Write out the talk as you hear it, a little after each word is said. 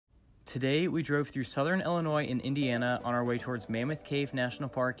Today, we drove through southern Illinois and Indiana on our way towards Mammoth Cave National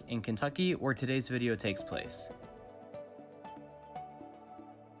Park in Kentucky, where today's video takes place.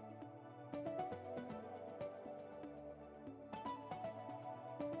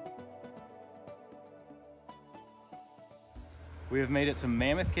 We have made it to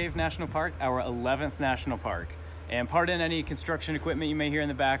Mammoth Cave National Park, our 11th national park. And pardon any construction equipment you may hear in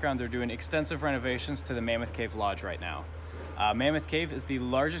the background, they're doing extensive renovations to the Mammoth Cave Lodge right now. Mammoth Cave is the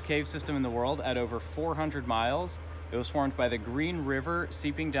largest cave system in the world at over 400 miles. It was formed by the Green River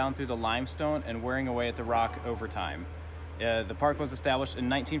seeping down through the limestone and wearing away at the rock over time. The park was established in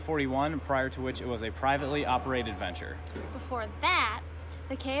 1941, prior to which it was a privately operated venture. Before that,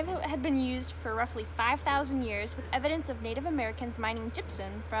 the cave had been used for roughly 5,000 years with evidence of Native Americans mining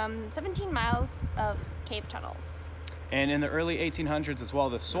gypsum from 17 miles of cave tunnels. And in the early 1800s as well,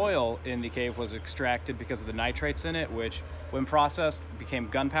 the soil in the cave was extracted because of the nitrates in it, which when processed became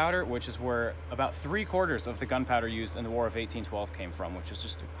gunpowder, which is where about 3/4 of the gunpowder used in the War of 1812 came from, which is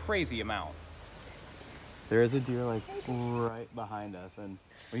just a crazy amount. There is a deer like right behind us. And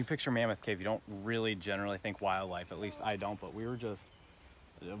when you picture Mammoth Cave, you don't really generally think wildlife, at least I don't, but we were just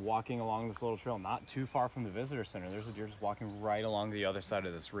walking along this little trail not too far from the visitor center. There's a deer just walking right along the other side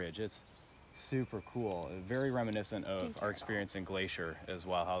of this ridge. It's super cool, very reminiscent of our experience in Glacier as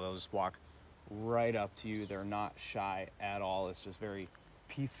well, how they'll just walk right up to you. They're not shy at all. It's just very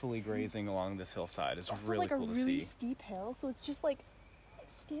peacefully grazing along this hillside. It's really cool to see. It's really steep hill, so it's just like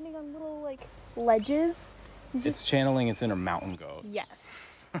standing on little like ledges. It's channeling its inner mountain goat.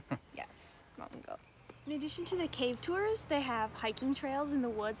 Yes. Yes, mountain goat. In addition to the cave tours, they have hiking trails in the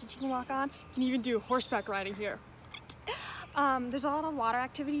woods that you can walk on. You can even do horseback riding here. There's a lot of water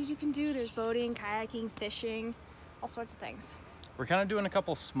activities you can do. There's boating, kayaking, fishing, all sorts of things. We're kind of doing a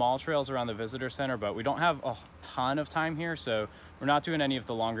couple small trails around the visitor center, but we don't have a ton of time here, so we're not doing any of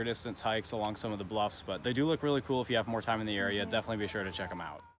the longer distance hikes along some of the bluffs, but they do look really cool if you have more time in the area. Definitely be sure to check them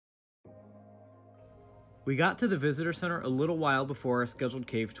out. We got to the visitor center a little while before our scheduled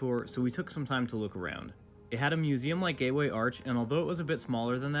cave tour, so we took some time to look around. It had a museum-like gateway arch, and although it was a bit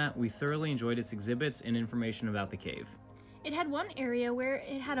smaller than that, we thoroughly enjoyed its exhibits and information about the cave. It had one area where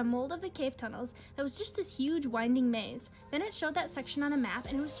it had a mold of the cave tunnels that was just this huge winding maze. Then it showed that section on a map,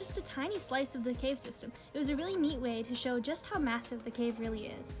 and it was just a tiny slice of the cave system. It was a really neat way to show just how massive the cave really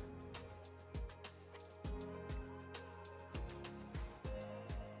is.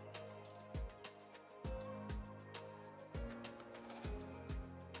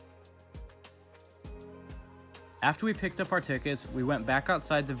 After we picked up our tickets, we went back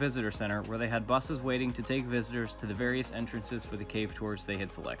outside the visitor center where they had buses waiting to take visitors to the various entrances for the cave tours they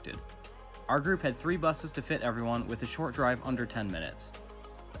had selected. Our group had 3 buses to fit everyone with a short drive under 10 minutes.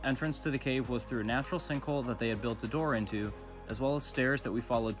 The entrance to the cave was through a natural sinkhole that they had built a door into, as well as stairs that we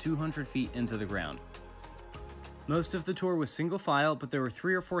followed 200 feet into the ground. Most of the tour was single file, but there were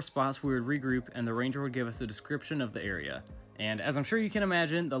 3 or 4 spots we would regroup and the ranger would give us a description of the area. And as I'm sure you can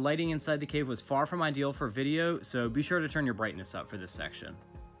imagine, the lighting inside the cave was far from ideal for video, so be sure to turn your brightness up for this section.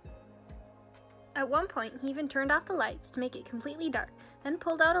 At one point, he even turned off the lights to make it completely dark, then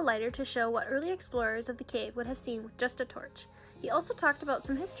pulled out a lighter to show what early explorers of the cave would have seen with just a torch. He also talked about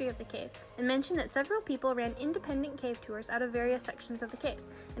some history of the cave, and mentioned that several people ran independent cave tours out of various sections of the cave,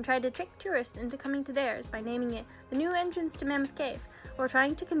 and tried to trick tourists into coming to theirs by naming it the new entrance to Mammoth Cave, or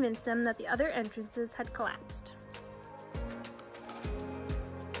trying to convince them that the other entrances had collapsed.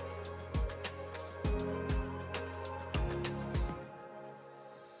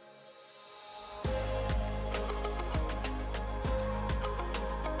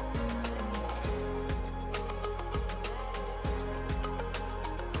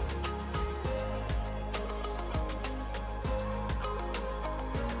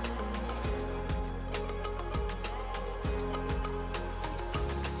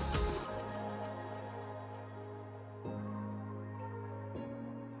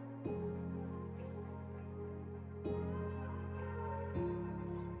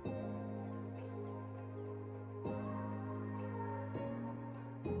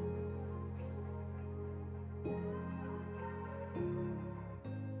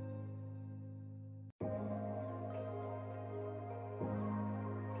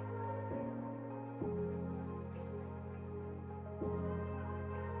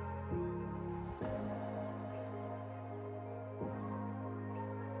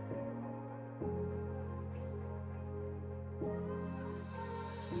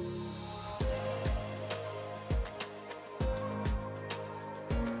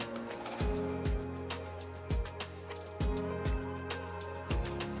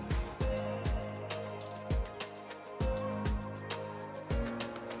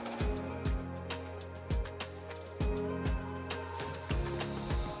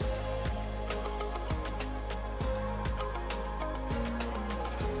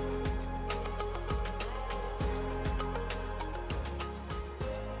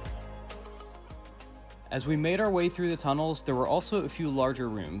 As we made our way through the tunnels, there were also a few larger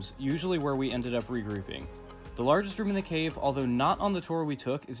rooms, usually where we ended up regrouping. The largest room in the cave, although not on the tour we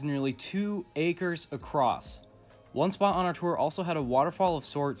took, is nearly 2 acres across. One spot on our tour also had a waterfall of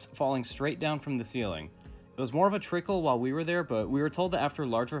sorts falling straight down from the ceiling. It was more of a trickle while we were there, but we were told that after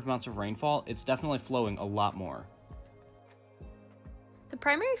larger amounts of rainfall, it's definitely flowing a lot more. The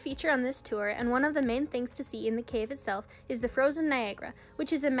primary feature on this tour, and one of the main things to see in the cave itself, is the frozen Niagara,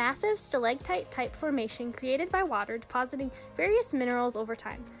 which is a massive stalactite-type formation created by water depositing various minerals over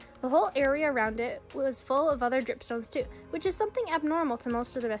time. The whole area around it was full of other dripstones too, which is something abnormal to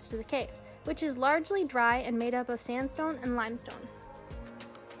most of the rest of the cave, which is largely dry and made up of sandstone and limestone.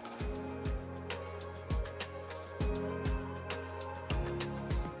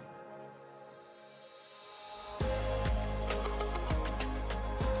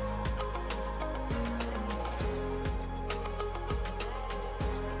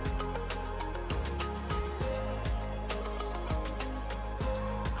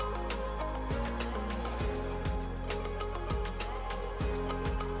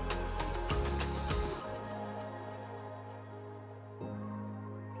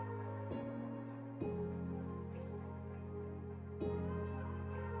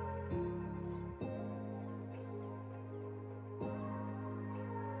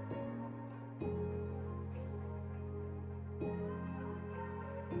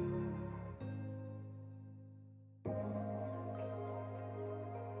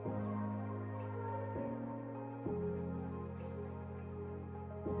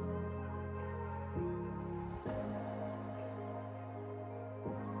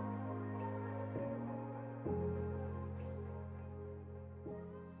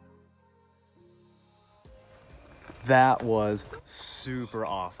 That was super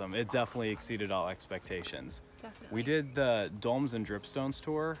awesome. It definitely exceeded all expectations. Definitely. We did the Domes and Dripstones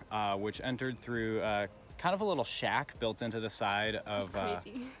tour, which entered through kind of a little shack built into the side of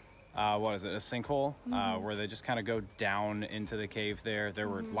crazy. What is it, a sinkhole, where they just kind of go down into the cave there. There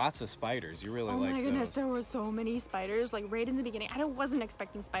were lots of spiders. You really liked those. Oh my goodness, there were so many spiders, like right in the beginning. I wasn't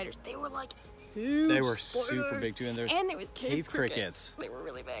expecting spiders. They were like huge. They were spiders. super big too, and there was cave crickets. They were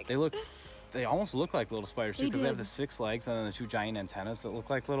really big. They almost look like little spiders too, They because they have did. the 6 legs and then the 2 giant antennas that look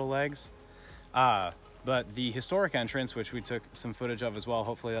like little legs. But the historic entrance, which we took some footage of as well,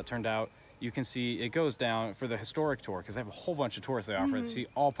 hopefully that turned out, you can see it goes down for the historic tour, because they have a whole bunch of tours they offer to see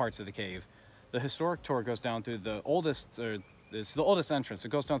all parts of the cave. The historic tour goes down through the oldest, or it's the oldest entrance. It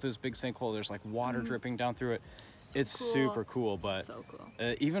goes down through this big sinkhole. There's like water dripping down through it. It's cool. super cool, but So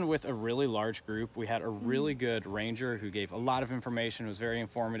cool. even with a really large group, we had a really good ranger who gave a lot of information. It was very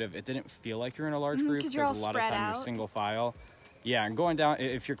informative. It didn't feel like you're in a large group, 'cause you're all a lot of spread time you're out. single file. Yeah, and going down,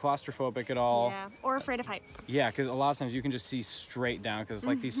 if you're claustrophobic at all, Yeah, or afraid of heights. yeah, because a lot of times you can just see straight down, because it's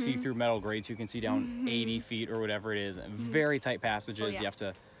like these see-through metal grates. You can see down 80 feet or whatever it is. Very tight passages. yeah. You have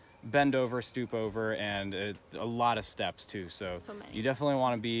to bend over, stoop over, and a lot of steps too. So many. you definitely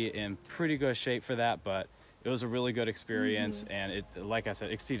want to be in pretty good shape for that, but it was a really good experience, and it, like I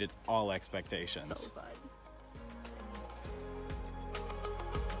said, exceeded all expectations. So fun.